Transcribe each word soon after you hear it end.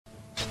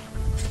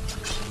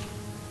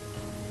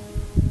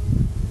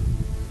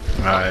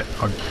Alright,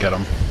 I'll get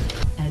him.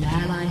 An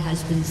ally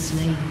has been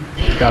slain.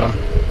 Got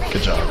him.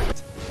 Good job.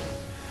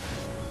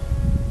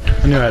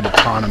 I knew I had to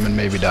taunt him and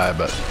maybe die,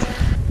 but...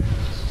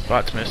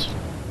 Bots miss.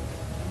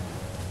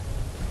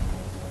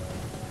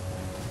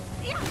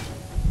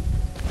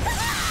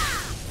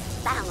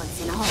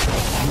 Balance in all.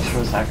 Thanks for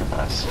the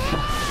sacrifice.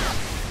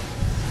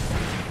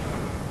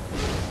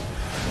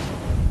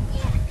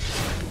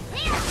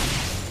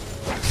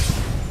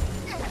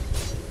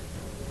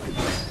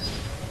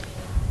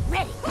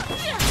 Ready.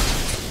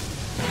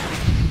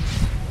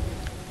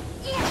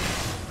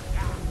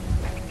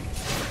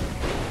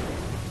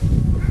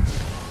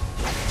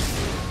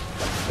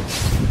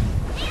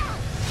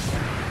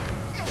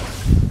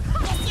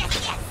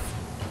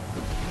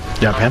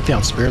 Yeah,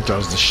 Pantheon Spirit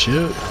throws the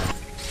shit.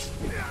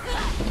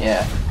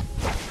 Yeah.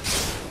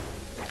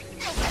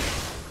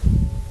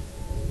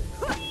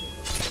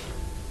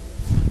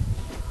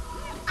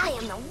 I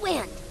am the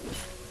wind.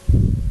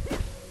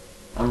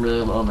 I'm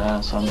really low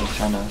man, so I'm just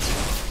trying to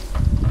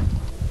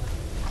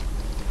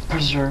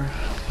preserve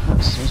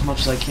as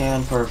much as I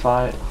can for a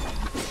fight.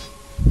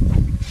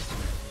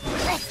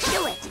 Let's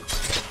do it.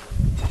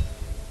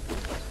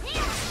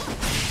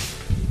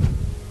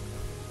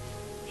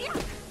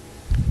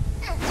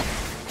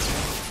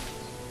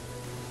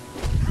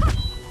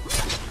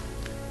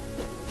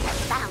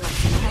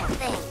 Balance in all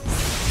things.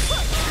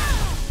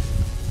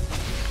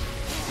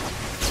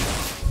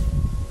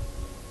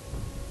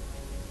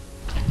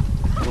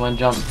 You want to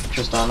jump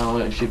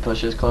Tristana if she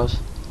pushes close?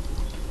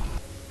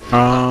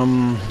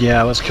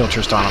 Yeah, let's kill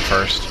Tristana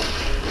first.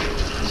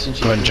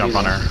 Since Go ahead and jump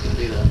on her.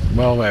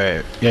 Well,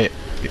 wait. Yeah.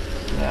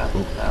 Yeah.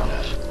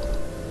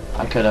 No.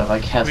 I could have, I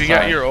guess. You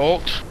got your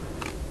ult?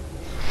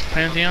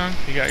 Pantheon?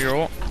 You got your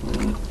ult?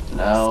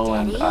 No,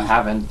 and I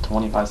haven't.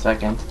 25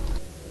 seconds.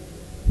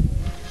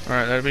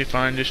 Alright, that'll be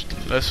fine. Just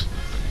let's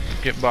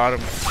get bottom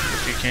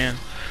if you can.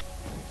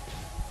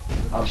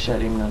 Oh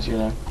shit, even knows you're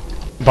there.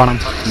 Bottom.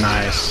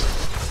 Nice.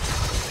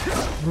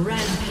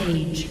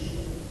 Rampage.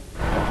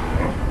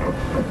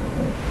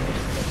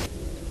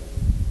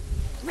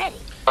 Ready.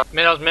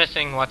 Middle's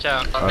missing, watch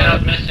out.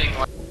 Middle's missing.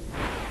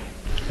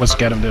 Let's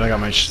get him, dude. I got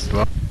my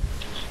well,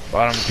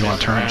 Bottom. you want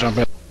to turn and jump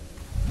it?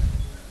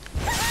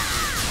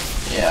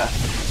 Yeah.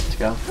 Let's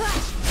go.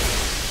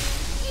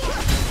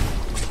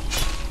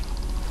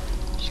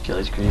 Just kill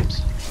these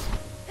creeps.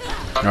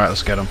 Alright,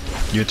 let's get him.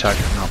 You attack.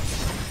 No.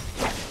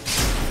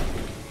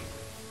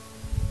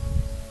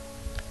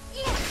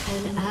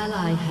 An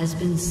ally has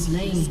been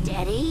slain.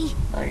 Steady.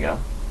 There you go.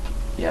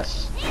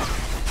 Yes.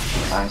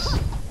 Nice.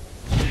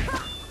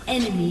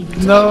 Enemy.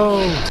 No!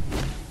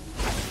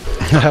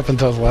 That happened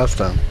to us last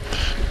time.